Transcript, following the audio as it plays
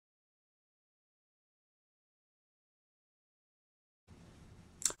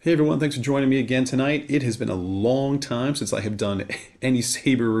Hey everyone, thanks for joining me again tonight. It has been a long time since I have done any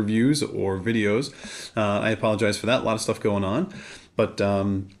Saber reviews or videos. I apologize for that, a lot of stuff going on. But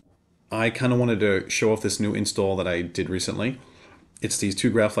I kind of wanted to show off this new install that I did recently. It's these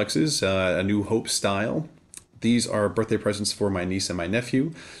two Graflexes, a New Hope style. These are birthday presents for my niece and my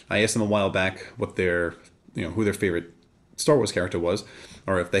nephew. I asked them a while back what their, who their favorite Star Wars character was,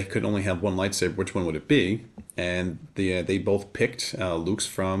 or if they could only have one lightsaber, which one would it be? And they both picked Luke's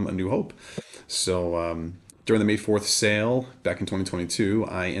from A New Hope. So during the May 4th sale back in 2022,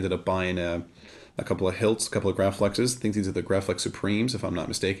 I ended up buying a couple of hilts, a couple of Graflexes. I think these are the Graflex Supremes, if I'm not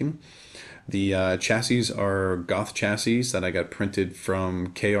mistaken. The chassis are Goth chassis that I got printed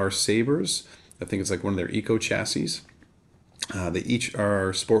from KR Sabers. I think it's like one of their eco chassis. They each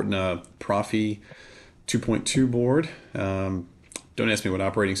are sporting a Proffie 2.2 board. Don't ask me what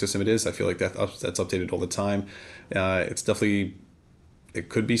operating system it is. I feel like that's updated all the time. It's definitely, it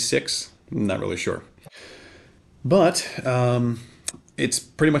could be 6. Not really sure. But it's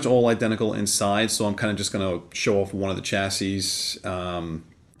pretty much all identical inside, so I'm kind of just going to show off one of the chassis, and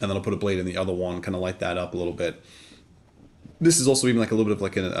then I'll put a blade in the other one, kind of light that up a little bit. This is also even like a little bit of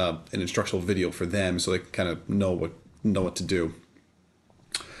like an instructional video for them, so they can kind of know what to do.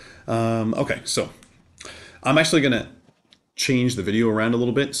 Okay, so I'm actually going to change the video around a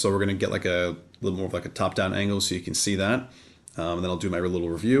little bit, so we're going to get like a little more of like a top-down angle so you can see that. And then I'll do my little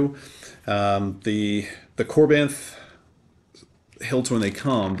review. The Korbanth hilts, when they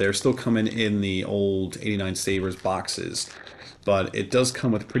come, they're still coming in the old 89 Sabers boxes, but it does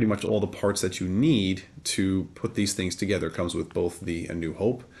come with pretty much all the parts that you need to put these things together. It comes with both the A New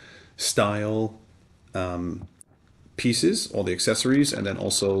Hope style pieces, all the accessories, and then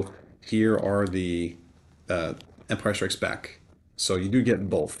also here are the Empire Strikes Back. So you do get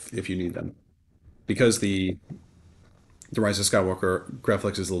both if you need them. Because the Rise of Skywalker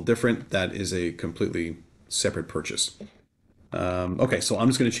Graflex is a little different, that is a completely separate purchase. Okay, so I'm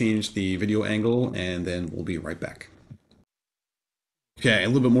just going to change the video angle and then we'll be right back. Okay, a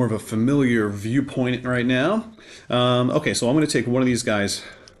little bit more of a familiar viewpoint right now. Okay, so I'm going to take one of these guys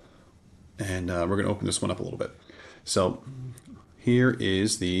and we're going to open this one up a little bit. So here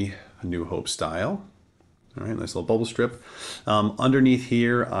is the New Hope style. All right, nice little bubble strip. Underneath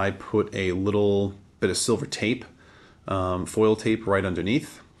here, I put a little bit of silver tape, foil tape right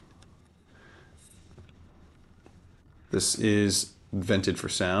underneath. This is vented for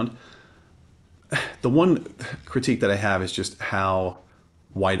sound. The one critique that I have is just how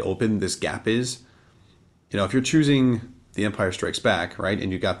wide open this gap is. You know, if you're choosing the Empire Strikes Back, right,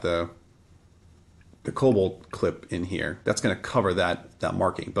 and you got the Kobold clip in here, that's going to cover that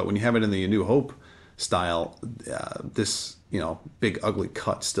marking. But when you have it in the New Hope style, this big ugly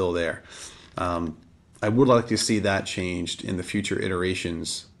cut still there. I would like to see that changed in the future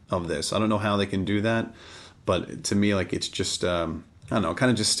iterations of this. I don't know how they can do that, but to me, like, it's just I don't know, it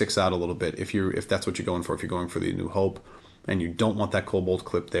kind of just sticks out a little bit. If that's what you're going for, if you're going for the New Hope and you don't want that Kobold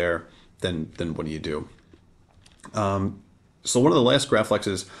clip there, then what do you do? So one of the last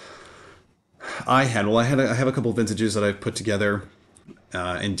Graflexes I had, I have a couple of vintages that I've put together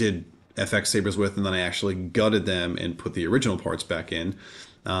and did FX Sabers with, and then I actually gutted them and put the original parts back in.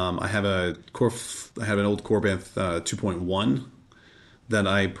 I have an old Korbanth 2.1 that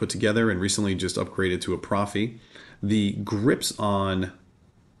I put together and recently just upgraded to a Proffie. The grips on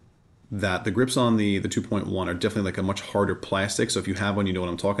the 2.1 are definitely like a much harder plastic. So if you have one, you know what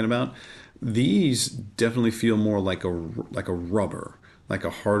I'm talking about. These definitely feel more like a rubber, like a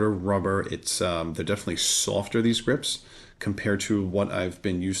harder rubber. It's they're definitely softer, these grips, compared to what I've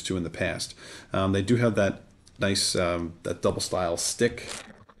been used to in the past. They do have that nice that double style stick.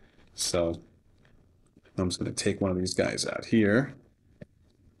 So I'm just going to take one of these guys out here,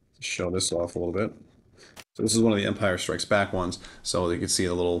 show this off a little bit. So this is one of the Empire Strikes Back ones. So you can see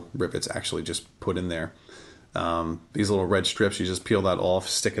the little rivets actually just put in there. These little red strips, you just peel that off,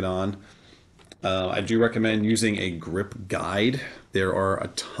 stick it on. I do recommend using a grip guide. There are a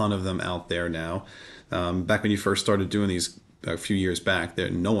ton of them out there now. Back when you first started doing these a few years back,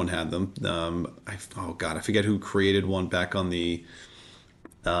 no one had them. Oh God, I forget who created one back on the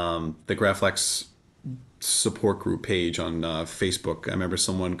Graflex support group page on Facebook. I remember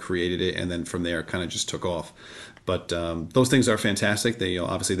someone created it, and then from there it kind of just took off. But those things are fantastic. They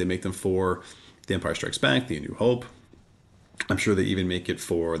obviously they make them for the Empire Strikes Back, the New Hope. I'm sure they even make it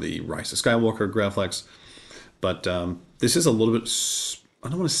for the Rise of Skywalker Graflex. But this is a little bit, I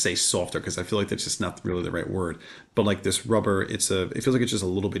don't want to say softer because I feel like that's just not really the right word. But like this rubber, it feels like it's just a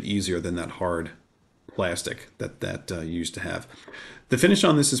little bit easier than that hard plastic that you used to have. The finish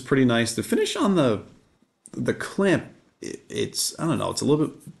on this is pretty nice. The finish on the clamp it's, I don't know, it's a little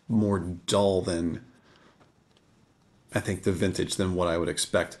bit more dull than I think the vintage than what I would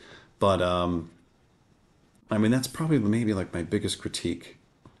expect. But I mean, that's probably maybe like my biggest critique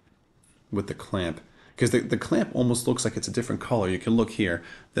with the clamp, because the clamp almost looks like it's a different color. You can look here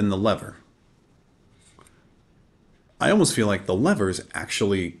than the lever. I almost feel like the lever is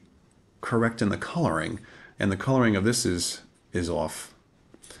actually correct in the coloring, and the coloring of this is off.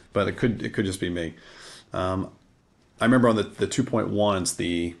 But it could just be me. I remember on the 2.1s,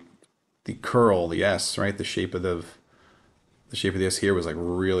 the curl, the S, right, the shape of the S here was like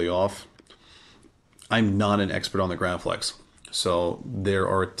really off. I'm not an expert on the Graflex, so there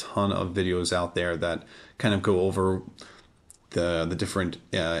are a ton of videos out there that kind of go over the different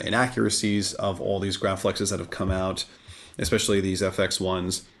inaccuracies of all these Graflexes that have come out, especially these FX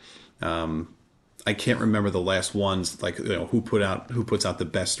ones. I can't remember the last ones, like, you know, who puts out the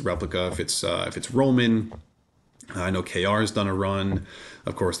best replica. If it's Roman, I know KR's done a run,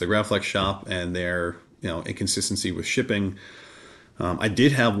 of course the Graflex shop, and their, you know, inconsistency with shipping. I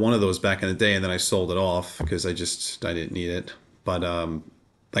did have one of those back in the day, and then I sold it off because I didn't need it. But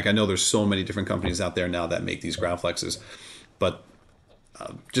like, I know there's so many different companies out there now that make these Graflexes, but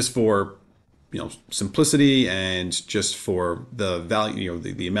just for, you know, simplicity and just for the value, you know,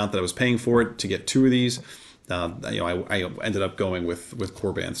 the amount that I was paying for it to get two of these, you know, I ended up going with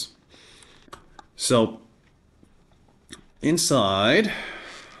Korbanths. So inside,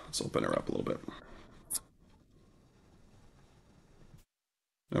 let's open her up a little bit.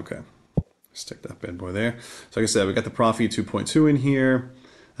 Okay, stick that bad boy there. So like I said, we got the Proffie 2.2 in here,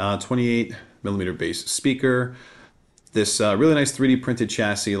 28 millimeter bass speaker. This really nice 3D printed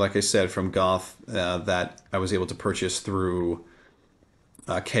chassis, like I said, from Goth, that I was able to purchase through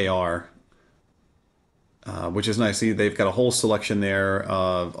KR, which is nice. See, they've got a whole selection there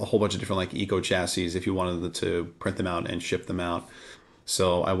of a whole bunch of different like eco chassis if you wanted to print them out and ship them out.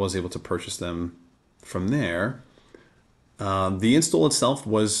 So I was able to purchase them from there. The install itself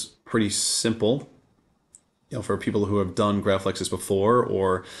was pretty simple, you know, for people who have done Graflexes before,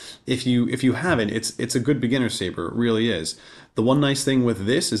 or if you haven't, it's a good beginner saber. It really is. The one nice thing with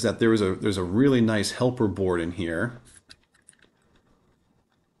this is that there's a really nice helper board in here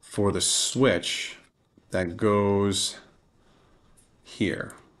for the switch that goes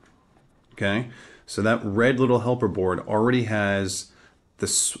here. Okay, so that red little helper board already has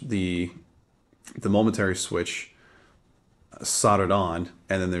the momentary switch soldered on,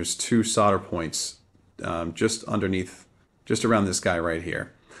 and then there's two solder points just underneath, just around this guy right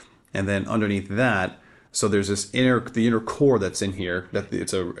here, and then underneath that, so there's the inner core that's in here, that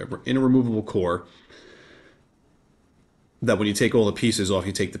it's a inner removable core, that when you take all the pieces off,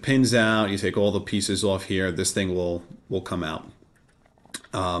 you take the pins out, you take all the pieces off here, this thing will come out.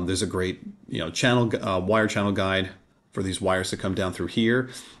 There's a great, you know, channel wire channel guide for these wires to come down through here,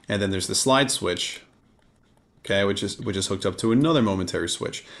 and then there's the slide switch, okay, which is hooked up to another momentary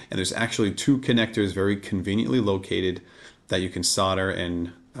switch. And there's actually two connectors very conveniently located that you can solder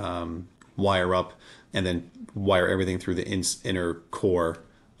and wire up, and then wire everything through the inner core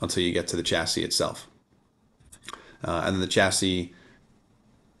until you get to the chassis itself. And then the chassis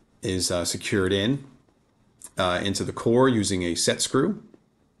is secured into the core using a set screw.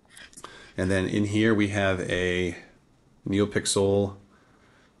 And then in here we have a neopixel.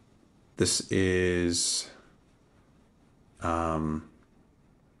 This is oh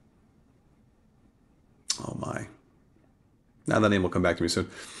my, now that name will come back to me soon.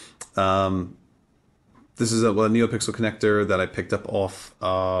 This is a neopixel connector that I picked up off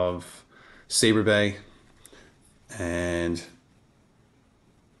of Saber, and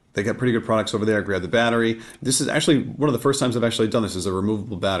they got pretty good products over there. I grabbed the battery. This is actually one of the first times I've actually done this as a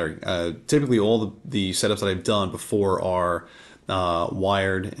removable battery. Typically all the setups that I've done before are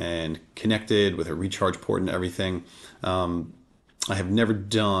wired and connected with a recharge port and everything. I have never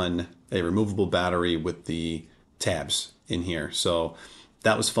done a removable battery with the tabs in here, so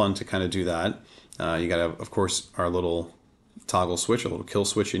that was fun to kind of do that. You got, of course, our little toggle switch, a little kill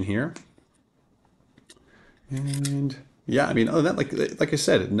switch in here, and yeah, I mean, other than that, like I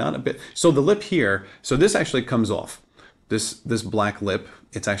said, not a bit. So the lip here, so this actually comes off. This black lip,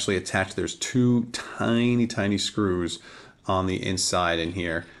 it's actually attached. There's two tiny screws on the inside in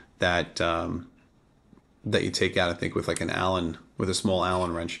here that that you take out, I think, with like with a small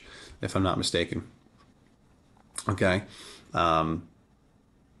Allen wrench, if I'm not mistaken. Okay, and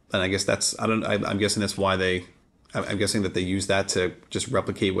I guess I'm guessing that's why I'm guessing that they use that to just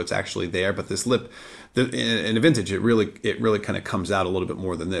replicate what's actually there. But this lip, in a vintage, it really kind of comes out a little bit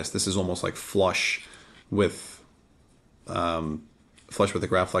more than this. This is almost like flush with the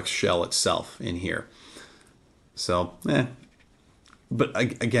Graflex shell itself in here. So, but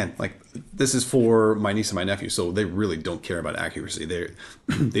again, like this is for my niece and my nephew, so they really don't care about accuracy. They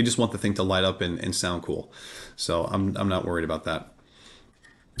they just want the thing to light up and sound cool. So I'm not worried about that.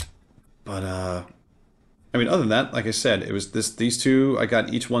 But I mean, other than that, like I said, it was these two. I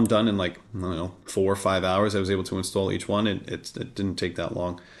got each one done in like I don't know 4 or 5 hours. I was able to install each one. It didn't take that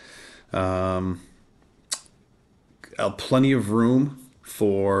long. Um, Plenty of room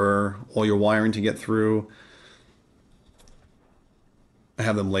for all your wiring to get through. I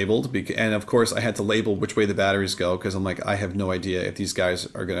have them labeled, and of course, I had to label which way the batteries go because I'm like, I have no idea if these guys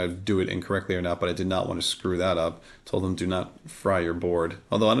are gonna do it incorrectly or not. But I did not want to screw that up. Told them do not fry your board.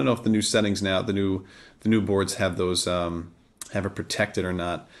 Although I don't know if the new settings now, the new boards have those have it protected or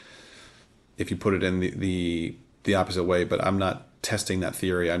not. If you put it in the opposite way, but I'm not testing that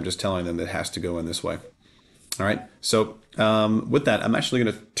theory. I'm just telling them that it has to go in this way. All right. So with that, I'm actually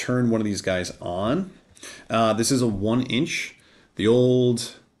going to turn one of these guys on. This is a 1 inch. The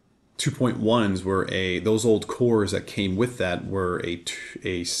old 2.1s were those old cores that came with that were a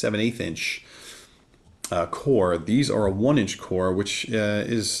 7/8 inch core. These are a 1 inch core, which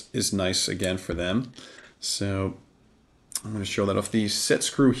is nice again for them. So I'm going to show that off. The set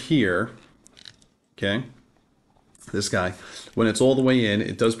screw here, okay, this guy, when it's all the way in,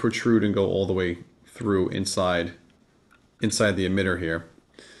 it does protrude and go all the way through inside the emitter here,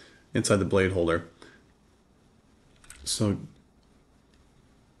 inside the blade holder. So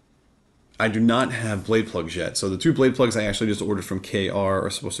I do not have blade plugs yet. So the two blade plugs I actually just ordered from KR are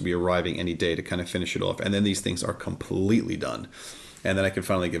supposed to be arriving any day to kind of finish it off. And then these things are completely done. And then I can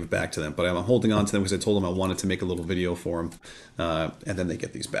finally give it back to them. But I'm holding on to them because I told them I wanted to make a little video for them. And then they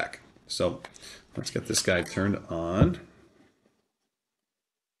get these back. So let's get this guy turned on.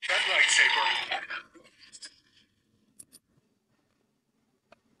 That right, Saber.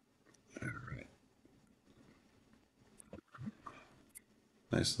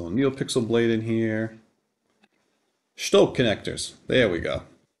 Nice little neopixel blade in here. Shtok connectors. There we go.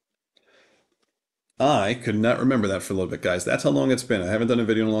 I could not remember that for a little bit, guys. That's how long it's been. I haven't done a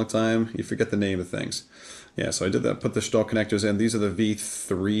video in a long time. You forget the name of things. Yeah, so I did that. Put the Shtok connectors in. These are the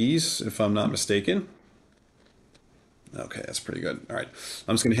V3s, if I'm not mistaken. Okay, that's pretty good. All right,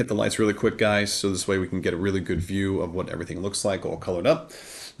 I'm just going to hit the lights really quick, guys, so this way we can get a really good view of what everything looks like, all colored up.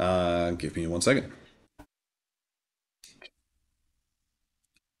 Give me 1 second.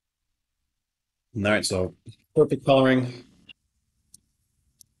 All right, so perfect coloring.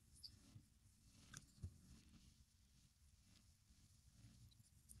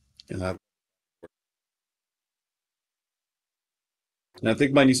 Uh, and I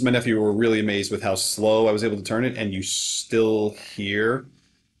think my niece and my nephew were really amazed with how slow I was able to turn it, and you still hear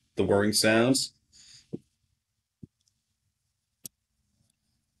the whirring sounds.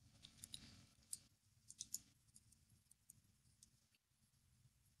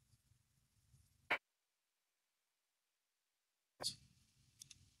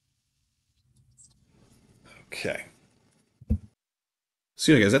 Okay.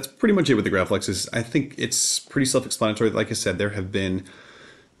 So yeah, guys, that's pretty much it with the Graflexes. I think it's pretty self-explanatory. Like I said, there have been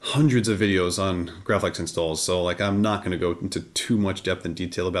hundreds of videos on Graflex installs, so like I'm not going to go into too much depth and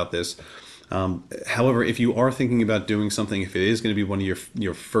detail about this. However, if you are thinking about doing something, if it is going to be one of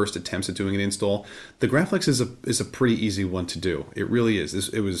your first attempts at doing an install, the Graflex is a pretty easy one to do. It really is.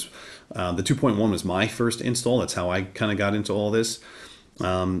 It was the 2.1 was my first install. That's how I kind of got into all this.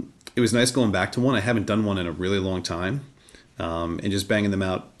 It was nice going back to one. I haven't done one in a really long time, and just banging them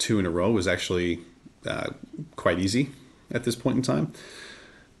out two in a row was actually quite easy at this point in time.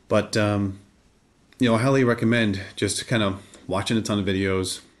 But I highly recommend just kind of watching a ton of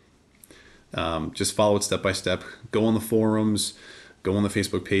videos. Just follow it step by step. Go on the forums, go on the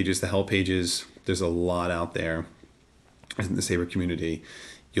Facebook pages, the help pages. There's a lot out there in the Saber community.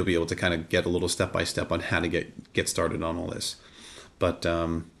 You'll be able to kind of get a little step by step on how to get started on all this. But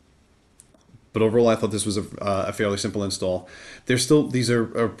overall, I thought this was a fairly simple install. These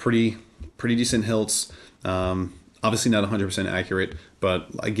are pretty decent hilts. Obviously not 100% accurate, but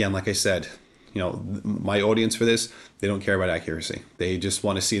again, like I said, my audience for this, they don't care about accuracy. They just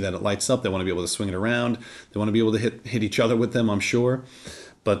want to see that it lights up. They want to be able to swing it around. They want to be able to hit each other with them, I'm sure.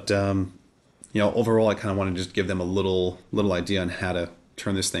 But overall, I kind of want to just give them a little idea on how to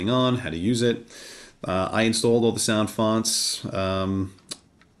turn this thing on, how to use it. I installed all the sound fonts. Got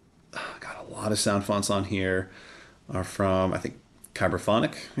a lot of sound fonts on here. Are from, I think,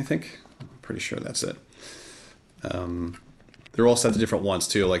 Kyberphonic, I think. I'm pretty sure that's it. They're all set to different ones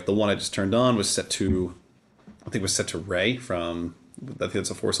too. Like the one I just turned on was set to, I think was set to Ray from, I think it's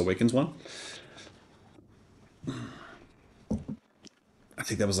a Force Awakens one. I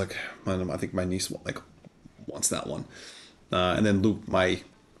think that was like, I think my niece like wants that one. And then Luke, my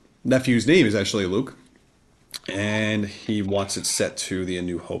nephew's name is actually Luke, and he wants it set to the A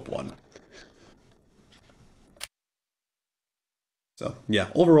New Hope one. So yeah,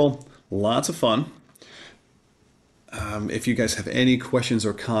 overall, lots of fun. If you guys have any questions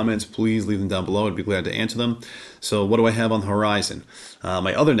or comments, please leave them down below. I'd be glad to answer them. So what do I have on the horizon?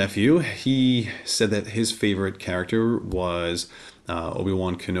 My other nephew, he said that his favorite character was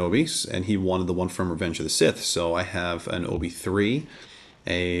Obi-Wan Kenobi, and he wanted the one from Revenge of the Sith. So I have an Obi-3,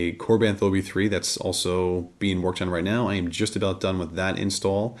 a Korbanth Obi-3 that's also being worked on right now. I am just about done with that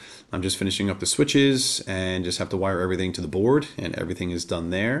install. I'm just finishing up the switches and just have to wire everything to the board, and everything is done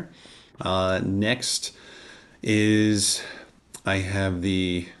there. Next is I have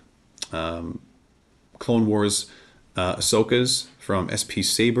the Clone Wars Ahsokas from SP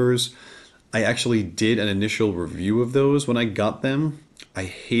Sabers. I actually did an initial review of those when I got them. I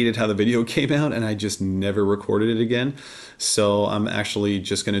hated how the video came out, and I just never recorded it again. So I'm actually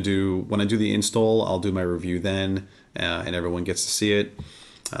just going to do, when I do the install, I'll do my review then, and everyone gets to see it.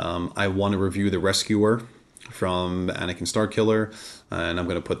 I want to review the Rescuer from Anakin Starkiller, and I'm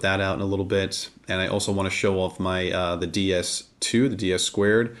going to put that out in a little bit. And I also want to show off my the DS2, the DS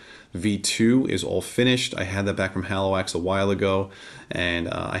Squared. V2 is all finished. I had that back from Haloax a while ago, and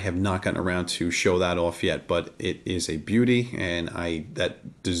I have not gotten around to show that off yet, but it is a beauty, and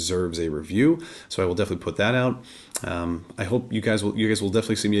that deserves a review. So I will definitely put that out. I hope you guys will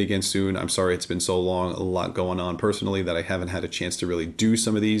definitely see me again soon. I'm sorry it's been so long, a lot going on personally that I haven't had a chance to really do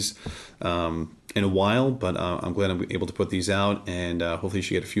some of these in a while, but I'm glad I'm able to put these out, and hopefully you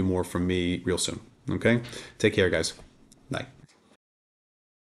should get a few more from me real soon. Okay, take care, guys.